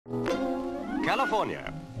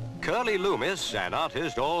California, Curly Loomis, an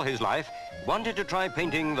artist all his life, wanted to try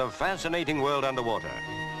painting the fascinating world underwater.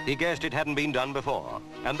 He guessed it hadn't been done before,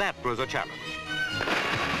 and that was a challenge.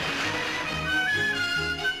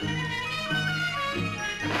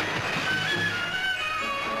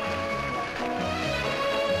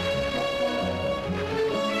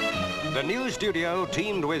 The new studio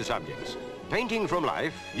teamed with subjects, painting from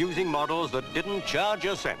life using models that didn't charge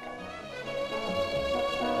a cent.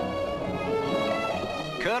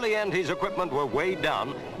 Curly and his equipment were weighed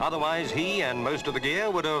down, otherwise he and most of the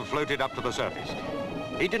gear would have floated up to the surface.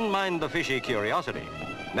 He didn't mind the fishy curiosity.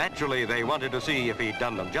 Naturally, they wanted to see if he'd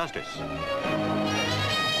done them justice.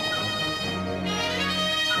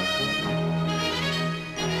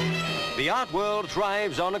 The art world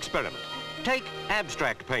thrives on experiment. Take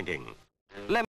abstract painting.